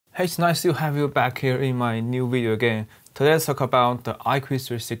Hey, it's nice to have you back here in my new video again. Today let's talk about the IQUI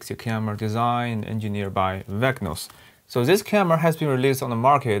 360 camera designed and engineered by VECNOS. So this camera has been released on the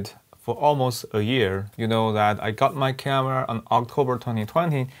market for almost a year. You know that I got my camera on October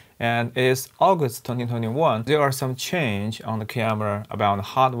 2020 and it is August 2021. There are some change on the camera about the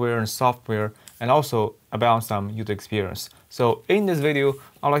hardware and software and also about some user experience. So in this video,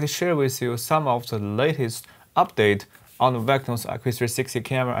 I'd like to share with you some of the latest update on the VECNOS IQUI 360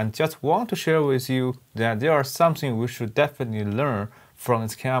 camera, and just want to share with you that there are something we should definitely learn from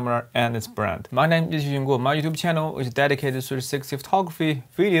its camera and its brand. My name is Yunguo. My YouTube channel is dedicated to 360 photography,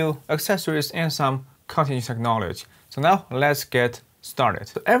 video, accessories, and some cutting-edge technology. So now let's get started.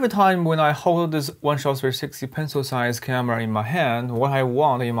 So every time when I hold this one-shot 360 pencil-sized camera in my hand, what I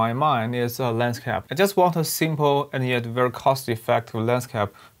want in my mind is a lens cap. I just want a simple and yet very cost-effective lens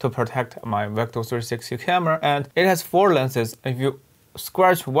cap to protect my VECNOS 360 camera, and it has 4 lenses. If you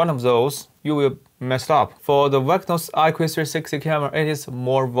scratch one of those, you will mess up. For the VECNOS IQUI 360 camera, it is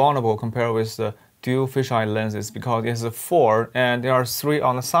more vulnerable compared with the dual fisheye lenses because it has 4 and there are 3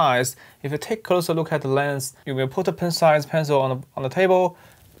 on the sides. If you take a closer look at the lens, you will put a pen-sized pencil on the table,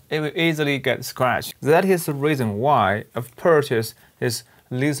 it will easily get scratched. That is the reason why I've purchased this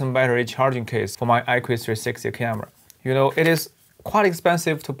lithium battery charging case for my IQUI 360 camera. You know, it is quite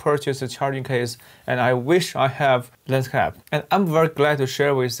expensive to purchase a charging case, and I wish I have lens cap. And I'm very glad to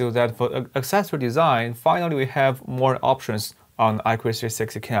share with you that for accessory design, finally we have more options on IQUI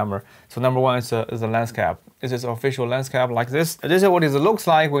 360 camera. So number one is a lens cap. This is an official lens cap like this. This is what it looks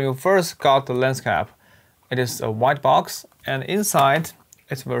like when you first got the lens cap. It is a white box, and inside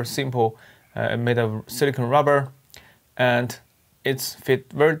it's very simple, made of silicone rubber, and it's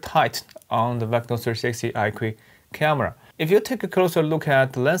fit very tight on the VECNOS 360 IQUI camera. If you take a closer look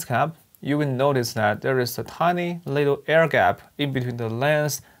at the lens cap, you will notice that there is a tiny little air gap in between the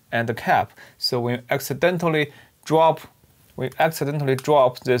lens and the cap. So when you accidentally drop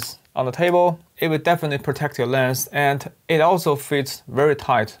this on the table, it will definitely protect your lens, and it also fits very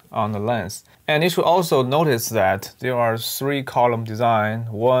tight on the lens. And you should also notice that there are 3 column design,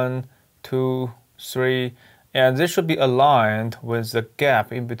 1, 2, 3, and this should be aligned with the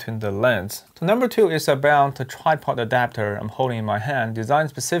gap in between the lens. So number 2 is about the tripod adapter I'm holding in my hand, designed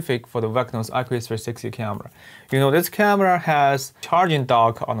specific for the VECNOS IQUI 360 camera. You know, this camera has charging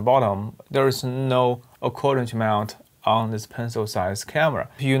dock on the bottom. There is no 1/4" mount on this pencil-sized camera.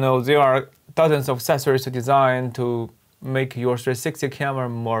 You know, there are dozens of accessories designed to make your 360 camera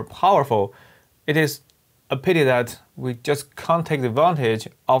more powerful. It is a pity that we just can't take advantage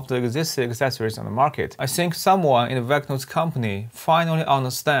of the existing accessories on the market. I think someone in the VECNOS company finally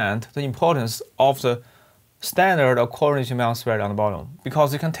understand the importance of the standard 1/4" mount thread on the bottom,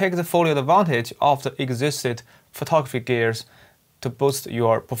 because you can take the full advantage of the existing photography gears to boost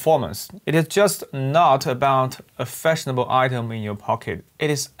your performance. It is just not about a fashionable item in your pocket. It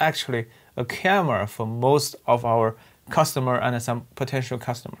is actually a camera for most of our customer and some potential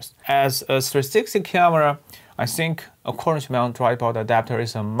customers. As a 360 camera, I think a 1/4" mount tripod adapter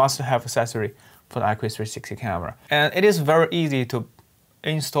is a must-have accessory for the IQUI 360 camera. And it is very easy to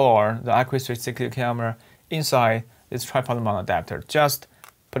install the IQUI 360 camera inside this tripod mount adapter. Just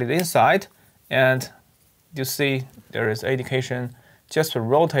put it inside, and you see there is indication. Just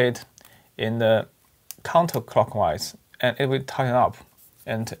rotate in the counterclockwise and it will tighten up,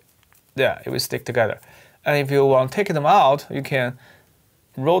 and yeah, it will stick together. And if you want to take them out, you can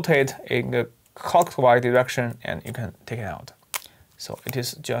rotate in the clockwise direction and you can take it out. So it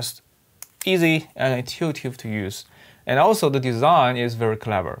is just easy and intuitive to use. And also the design is very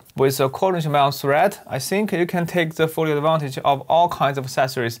clever. With a 1/4" mount thread, I think you can take the full advantage of all kinds of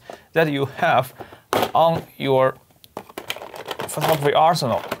accessories that you have on your photography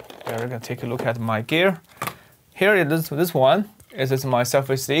arsenal. Here you can take a look at my gear. Here it is. This one is my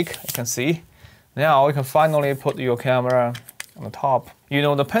selfie stick. You can see. Now you can finally put your camera on the top. You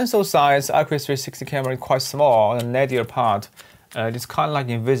know, the pencil-sized IQUI 360 camera is quite small, and the nadir part it's kind of like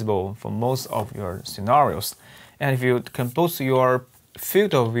invisible for most of your scenarios. And if you can boost your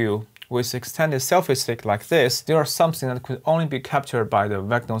field of view with extended selfie stick like this, there are something that could only be captured by the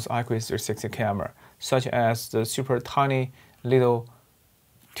VECNOS IQUI 360 camera, such as the super tiny little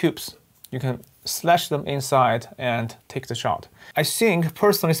tubes. You can slash them inside and take the shot. I think,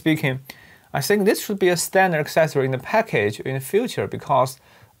 personally speaking, I think this should be a standard accessory in the package in the future, because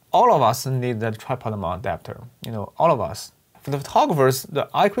all of us need that tripod mount adapter. You know, all of us. For the photographers, the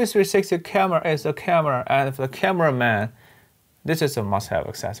IQUI 360 camera is a camera, and for the cameraman, this is a must-have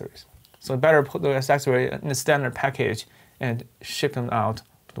accessories. So better put the accessory in the standard package and ship them out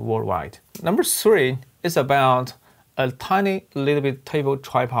worldwide. Number 3 is about a tiny little bit table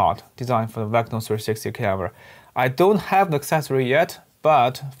tripod designed for the VECNOS 360 camera. I don't have the accessory yet,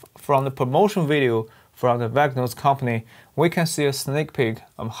 but from the promotion video from the VECNOS company, we can see a sneak peek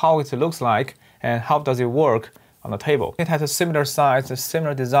of how it looks like and how does it work on the table. It has a similar size, a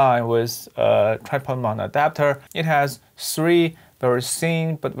similar design with a tripod mount adapter. It has 3 very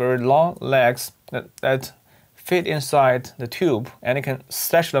thin but very long legs that fit inside the tube, and you can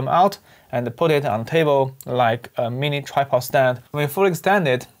stretch them out and put it on the table like a mini tripod stand. When fully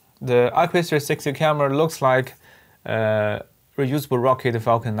extended, the iQuis 360 camera looks like a reusable rocket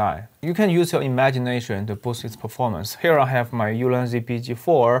Falcon 9. You can use your imagination to boost its performance. Here I have my Ulan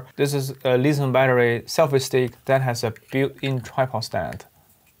ZPG4. This is a lithium battery selfie stick that has a built-in tripod stand.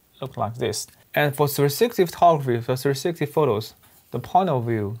 Look like this. And for 360 photography, for 360 photos, the point of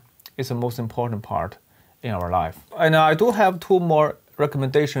view is the most important part in our life. And I do have 2 more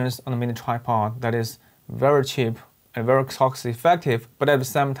recommendations on the mini tripod that is very cheap and very cost effective, but at the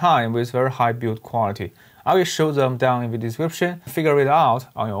same time with very high build quality. I will show them down in the description. Figure it out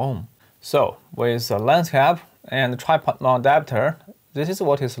on your own. So with a lens cap and a tripod mount adapter, this is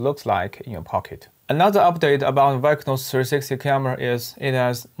what it looks like in your pocket. Another update about the VECNOS 360 camera is it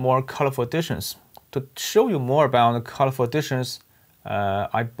has more colorful additions. To show you more about the colorful additions,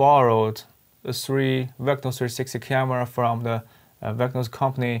 I borrowed the 3 VECNOS 360 camera from the VECNOS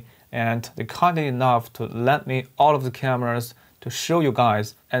company, and they kindly enough to lend me all of the cameras to show you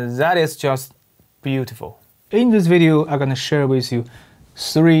guys, and that is just beautiful. In this video, I'm gonna share with you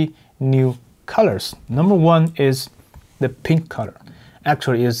 3 new colors. Number 1 is the pink color.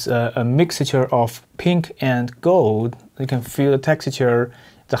 Actually, it's a mixture of pink and gold. You can feel the texture,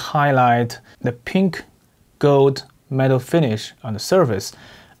 the highlight, the pink gold metal finish on the surface.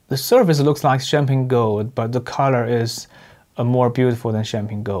 The surface looks like champagne gold, but the color is more beautiful than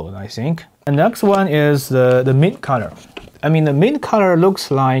champagne gold, I think. The next one is the mint color. I mean, the mint color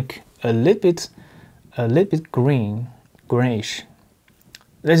looks like a little bit greenish.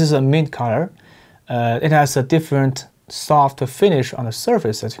 This is a mint color. It has a different soft finish on the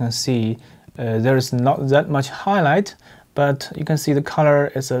surface. As you can see, there is not that much highlight, but you can see the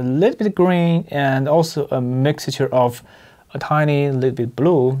color is a little bit green and also a mixture of a tiny little bit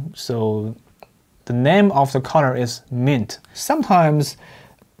blue. So the name of the color is mint. Sometimes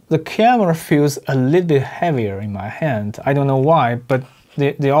the camera feels a little bit heavier in my hand. I don't know why, but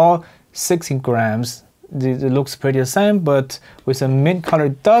they're all 16 grams. It looks pretty the same, but with a mint color,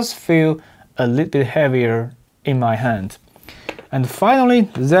 it does feel a little bit heavier in my hand. And finally,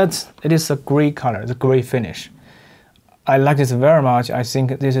 it is a gray color, the gray finish. I like this very much. I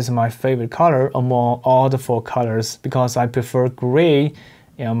think this is my favorite color among all the 4 colors because I prefer gray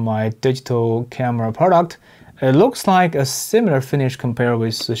in my digital camera product. It looks like a similar finish compared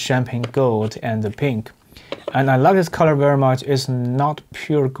with the champagne gold and the pink. And I like this color very much. It's not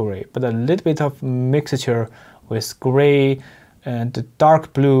pure gray, but a little bit of mixture with gray and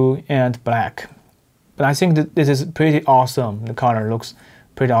dark blue and black. But I think that this is pretty awesome. The color looks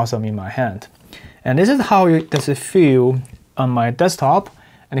pretty awesome in my hand. And this is how does it feel on my desktop.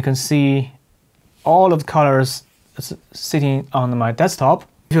 And you can see all of the colors sitting on my desktop.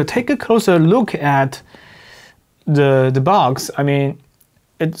 If you take a closer look at the box, I mean,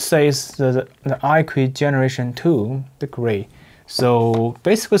 it says the IQUI Generation 2, the gray. So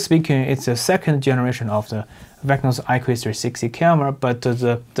basically speaking, it's the 2nd generation of the VECNOS IQUI 360 camera, but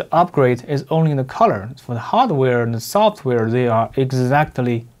the upgrade is only in the color. For the hardware and the software, they are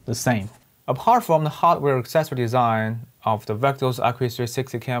exactly the same. Apart from the hardware accessory design of the VECNOS IQUI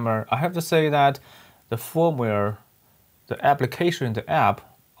 360 camera, I have to say that the firmware, the application, the app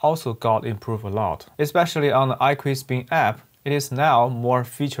also got improved a lot. Especially on the iquispin app, it is now more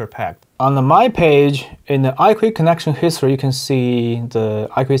feature-packed. On my page, in the iQuik connection history, you can see the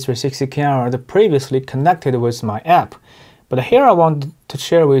iQuis 360 camera that previously connected with my app. But here I want to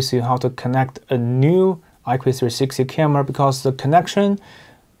share with you how to connect a new iQuis 360 camera because the connection,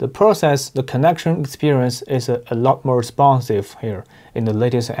 the process, the connection experience is a lot more responsive here in the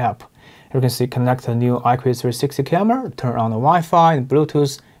latest app. Here you can see connect a new iQuis 360 camera, turn on the Wi-Fi and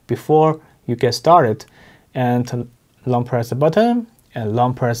Bluetooth before you get started, and long press the button and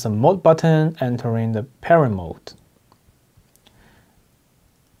long press the mode button, entering the parent mode.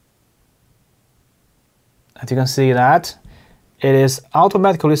 As you can see that it is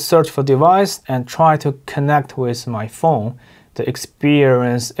automatically search for device and try to connect with my phone. The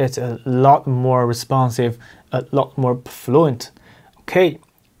experience is a lot more responsive, a lot more fluent. Okay,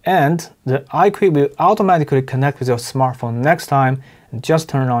 and the iQuik will automatically connect with your smartphone next time. And just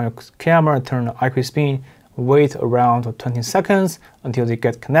turn on your camera, turn on iquispin, wait around 20 seconds until they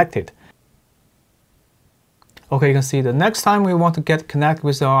get connected. Okay, you can see the next time we want to get connected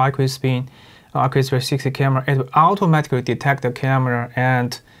with our iquispin, iQuis360 camera, it will automatically detect the camera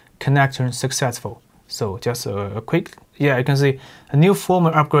and connection successful. So just a quick, yeah, you can see a new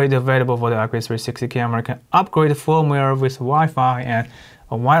firmware upgrade available for the iQuis360 camera. You can upgrade the firmware with Wi-Fi and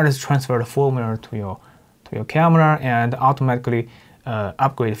a wireless transfer the firmware to your camera and automatically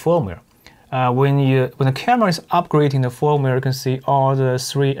upgrade firmware. When the camera is upgrading the firmware, you can see all the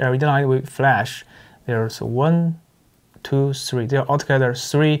 3 LED lights will flash. There's 1, 2, 3. There are altogether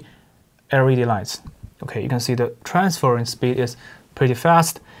 3 LED lights. Okay, you can see the transferring speed is pretty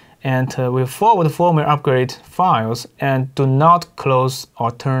fast, and we forward the firmware upgrade files and do not close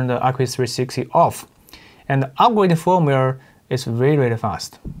or turn the iQuis360 off. And the upgraded firmware is really, really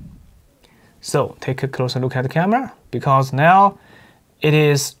fast. So take a closer look at the camera, because now it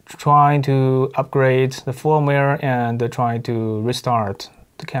is trying to upgrade the firmware and trying to restart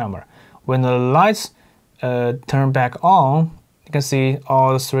the camera. When the lights turn back on, you can see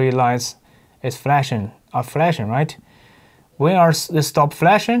all the 3 lights are flashing, right? When they stop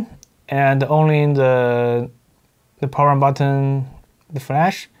flashing and only in the power button, the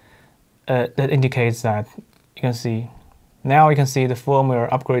flash, that indicates that you can see, now you can see the firmware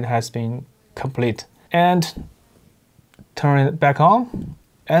upgrade has been complete. And turn it back on,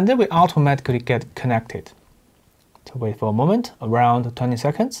 and then we automatically get connected. So wait for a moment, around 20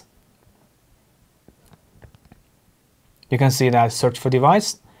 seconds. You can see that search for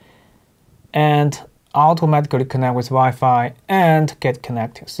device and automatically connect with Wi-Fi and get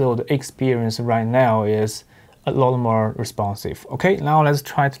connected. So the experience right now is a lot more responsive. Okay, now let's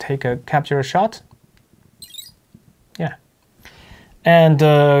try to take a capture shot. Yeah. And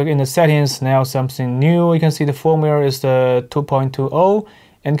in the settings, now something new. You can see the firmware is the 2.20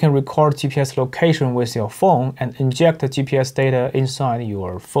 and can record GPS location with your phone and inject the GPS data inside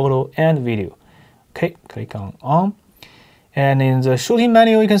your photo and video. Okay, click on. And in the shooting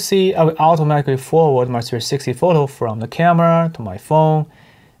menu, you can see I will automatically forward my 360 photo from the camera to my phone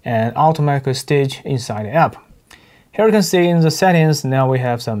and automatically stage inside the app. Here you can see in the settings, now we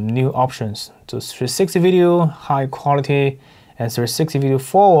have some new options. So 360 video, high quality, and 360 video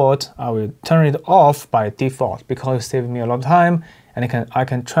forward, I will turn it off by default because it saves me a lot of time, and I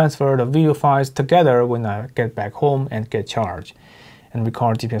can transfer the video files together when I get back home and get charged and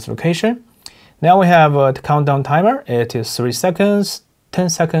record GPS location. Now we have a countdown timer. It is 3 seconds, 10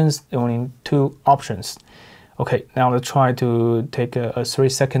 seconds, only 2 options. Okay, now let's try to take a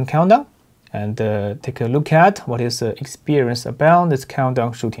 3-second countdown and take a look at what is the experience about this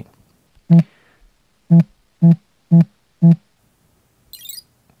countdown shooting.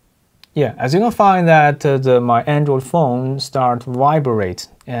 Yeah, as you can find that my Android phone start vibrate,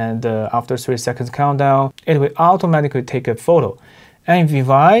 and after 3 seconds countdown, it will automatically take a photo. And if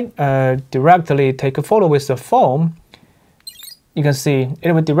I directly take a photo with the phone, you can see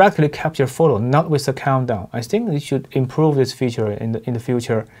it will directly capture photo, not with the countdown. I think it should improve this feature in the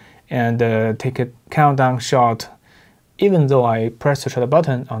future and take a countdown shot, even though I press the shutter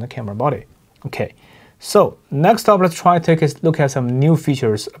button on the camera body. Okay. So next up, let's try to take a look at some new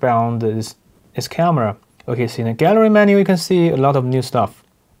features about this camera. Okay, so in the gallery menu, you can see a lot of new stuff.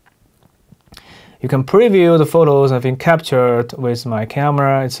 You can preview the photos I've been captured with my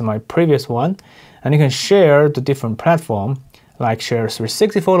camera. It's my previous one. And you can share the different platform, like share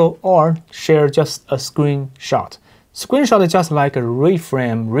 360 photo or share just a screenshot. Screenshot is just like a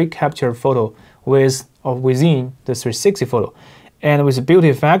reframe, recaptured photo within the 360 photo. And with the beauty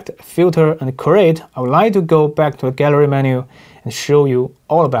effect, filter, and create, I would like to go back to the gallery menu and show you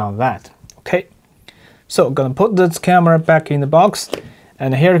all about that. Okay, so I'm gonna put this camera back in the box,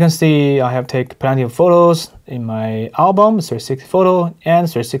 and here you can see I have taken plenty of photos in my album, 360 photo and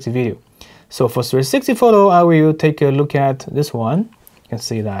 360 video. So for 360 photo, I will take a look at this one. You can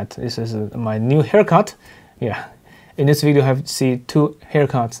see that this is my new haircut. Yeah, in this video I have seen 2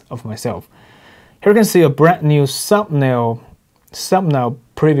 haircuts of myself. Here you can see a brand new thumbnail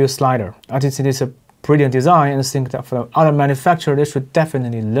preview slider. I think it is a brilliant design, and I think that for other manufacturers, they should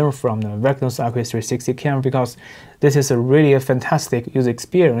definitely learn from the VECNOS IQUI360 camera, because this is really a fantastic user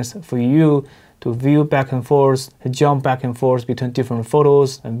experience for you to view back and forth, to jump back and forth between different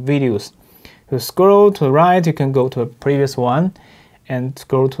photos and videos. If you scroll to the right, you can go to a previous one, and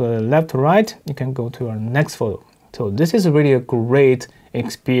scroll to the left to right, you can go to our next photo. So this is really a great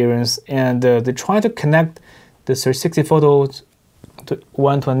experience, and they try to connect the 360 photos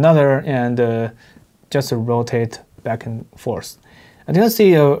one to another and just rotate back and forth. And you can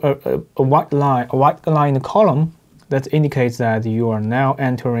see a white line in the column that indicates that you are now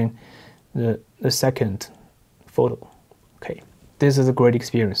entering the second photo. Okay, this is a great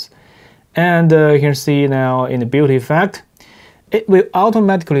experience. And you can see now in the beauty effect, it will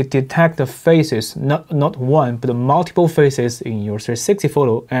automatically detect the faces, not one, but multiple faces in your 360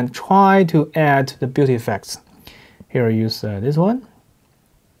 photo and try to add the beauty effects. Here I use this one.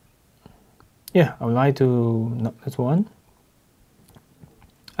 Yeah, I would like to, not this one.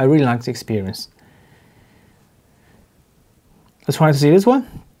 I really like the experience. Let's try to see this one,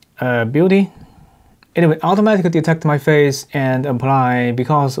 beauty. It will automatically detect my face and apply,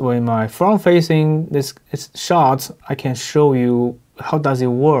 because when my front facing this shot, I can show you how does it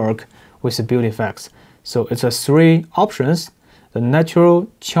work with the beauty effects. So it's a 3 options: the natural,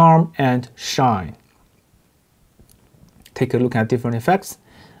 charm, and shine. Take a look at different effects.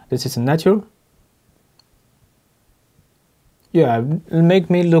 This is natural. Yeah, it make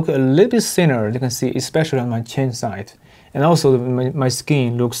me look a little bit thinner. You can see, especially on my chin side, and also my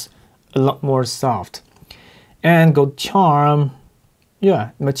skin looks a lot more soft. And go charm.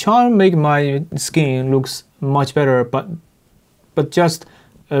 Yeah, my charm make my skin looks much better, but just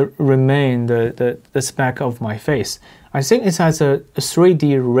remain the speck of my face. I think it has a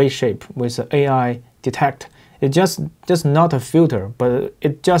 3D reshape with the AI detect. It just not a filter, but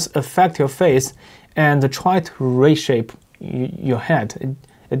it just affect your face and try to reshape your head.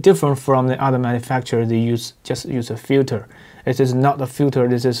 It different from the other manufacturer. They just use a filter. It is not a filter.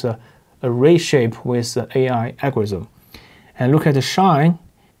 This is a reshape with the AI algorithm. And look at the shine.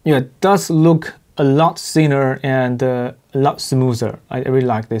 Yeah, it does look a lot thinner and a lot smoother. I really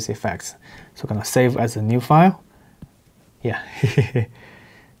like this effect. So I'm gonna save as a new file. Yeah,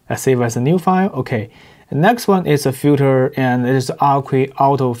 I save as a new file. Okay. The next one is a filter, and it is IQUI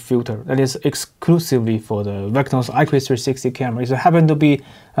Auto Filter. That is exclusively for the VECNOS IQUI 360 camera. If you happen to be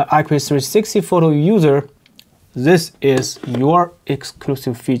an IQUI 360 photo user, this is your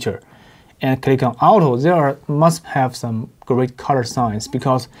exclusive feature. And click on Auto. There must have some great color signs,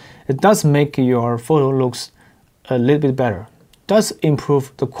 because it does make your photo looks a little bit better. It does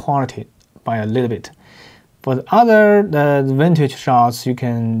improve the quality by a little bit. For the other vintage shots, you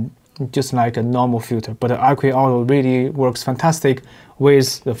can just like a normal filter, but the IQUI Auto really works fantastic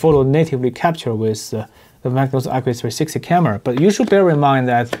with the photo natively captured with the VECNOS IQUI 360 camera. But you should bear in mind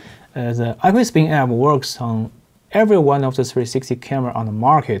that the iquispin app works on every one of the 360 camera on the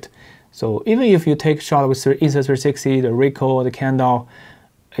market. So even if you take shot with Insta360, the Ricoh, the Candle,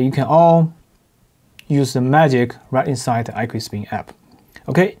 you can all use the magic right inside the iquispin app.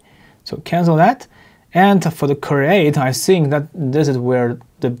 Okay, so cancel that. And for the create, I think that this is where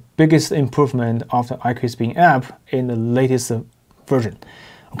the biggest improvement of the iquispin app in the latest version.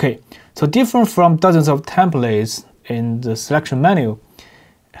 Okay, so different from dozens of templates in the selection menu,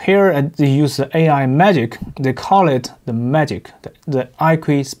 here they use the AI magic. They call it the magic, the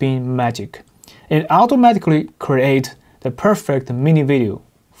iquispin magic. It automatically creates the perfect mini video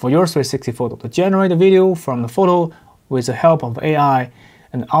for your 360 photo. To generate a video from the photo with the help of AI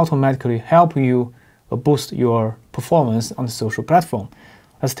and automatically help you boost your performance on the social platform.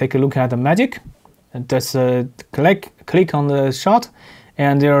 Let's take a look at the magic. And just click on the shot,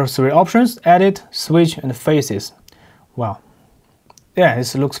 and there are 3 options: edit, switch, and faces. Wow. Yeah,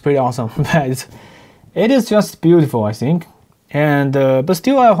 it looks pretty awesome. But it is just beautiful, I think. And but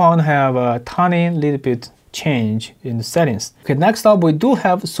still I want to have a tiny little bit change in the settings. Okay, next up we do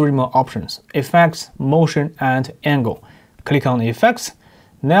have 3 more options: effects, motion, and angle. Click on the effects.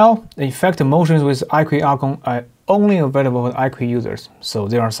 Now, the effect motions with IQUI icon are only available for IQUI users. So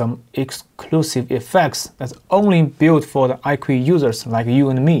there are some exclusive effects that's only built for the IQUI users like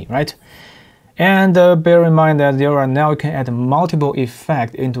you and me, right? And bear in mind that now you can add multiple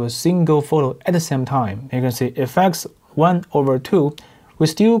effects into a single photo at the same time. You can see effects 1/2. We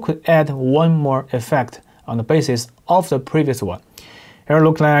still could add 1 more effect on the basis of the previous one. Here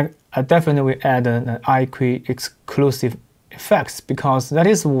look like I definitely add an IQUI exclusive effects, because that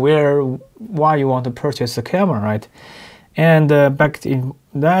is why you want to purchase the camera, right? And back in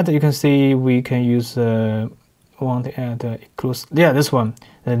that, you can see we can use want to add exclusive. Yeah, this one,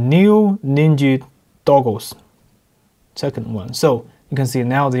 the new Ninja toggles, second one. So you can see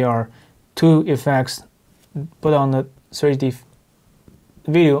now there are 2 effects put on the 3D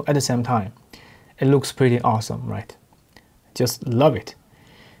video at the same time. It looks pretty awesome, right? Just love it.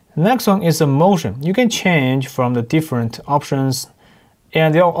 Next one is the motion. You can change from the different options,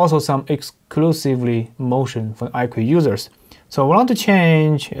 and there are also some exclusively motion for IQUI users. So I want to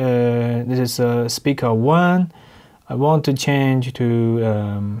change, this is speaker 1. I want to change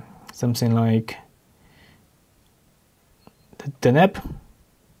to something like the nap.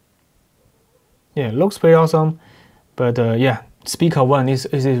 Yeah, it looks pretty awesome, but yeah, speaker 1 is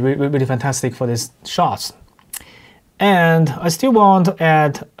really fantastic for these shots. And I still want to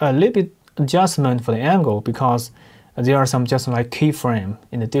add a little bit adjustment for the angle because there are some just like keyframe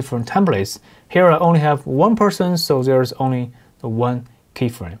in the different templates. Here I only have one person, so there's only the one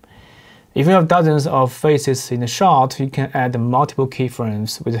keyframe. If you have dozens of faces in the shot, you can add multiple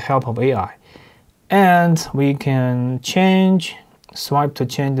keyframes with the help of AI. And we can swipe to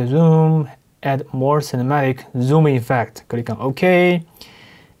change the zoom, add more cinematic zooming effect. Click on OK,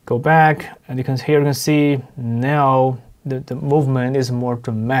 go back, and you can see now the movement is more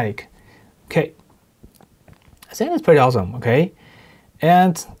dramatic. Okay, I think it's pretty awesome. Okay,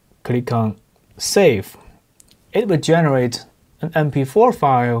 and click on Save. It will generate an MP4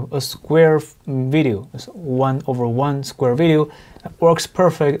 file, a square video, 1/1 square video. That works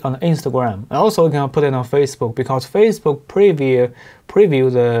perfect on Instagram. And also you can put it on Facebook because Facebook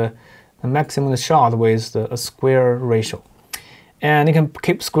preview the maximum shot with a square ratio. And you can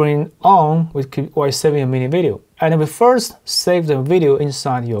keep screen on while saving a mini video. And it will first save the video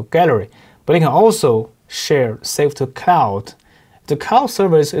inside your gallery, but you can also save to cloud. The cloud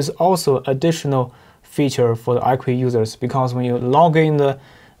service is also additional feature for the iQUI users because when you log in the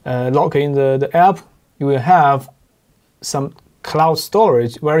app, you will have some cloud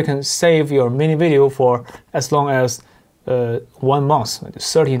storage where you can save your mini video for as long as 1 month,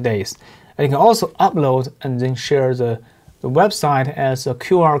 30 days. And you can also upload and then share the website as a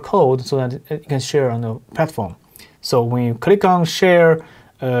QR code so that you can share on the platform. So when you click on share,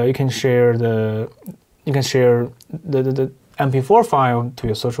 you can share the MP4 file to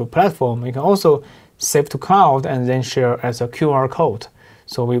your social platform. You can also save to cloud and then share as a QR code.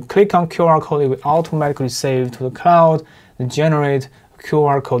 So we click on QR code, it will automatically save to the cloud and generate a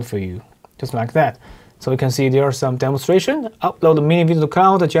QR code for you, just like that. So you can see there are some demonstration. Upload the mini video to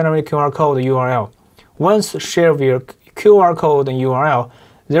cloud, generate QR code URL. Once share via QR code and URL,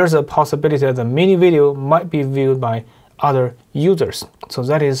 there's a possibility that the mini video might be viewed by other users. So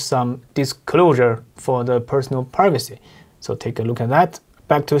that is some disclosure for the personal privacy. So take a look at that.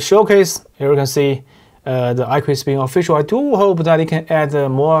 Back to the showcase. Here you can see the iquispin official. I do hope that you can add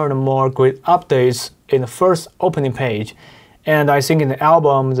more and more great updates in the first opening page. And I think in the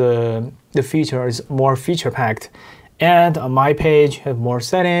album, the feature is more feature-packed. And on my page, have more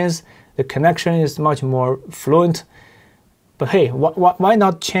settings. The connection is much more fluent. But hey, why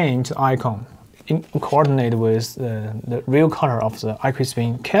not change the icon? Coordinate with the real color of the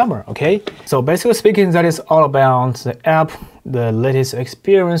iquispin camera, okay? So basically speaking, that is all about the app, the latest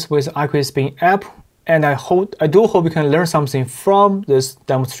experience with iquispin app. And I do hope you can learn something from this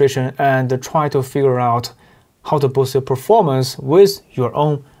demonstration and try to figure out how to boost your performance with your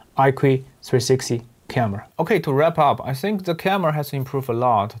own iQUI 360 camera. Okay, to wrap up, I think the camera has improved a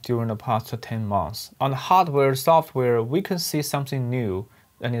lot during the past 10 months. On the hardware, software, we can see something new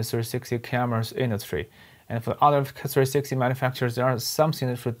in the 360 cameras industry. And for other 360 manufacturers, there are something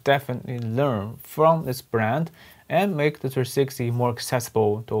that should definitely learn from this brand and make the 360 more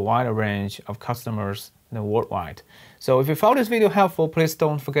accessible to a wider range of customers worldwide. So if you found this video helpful, please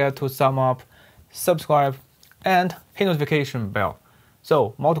don't forget to thumb up, subscribe, and hit notification bell.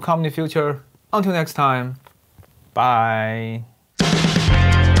 So more to come in the future. Until next time, bye.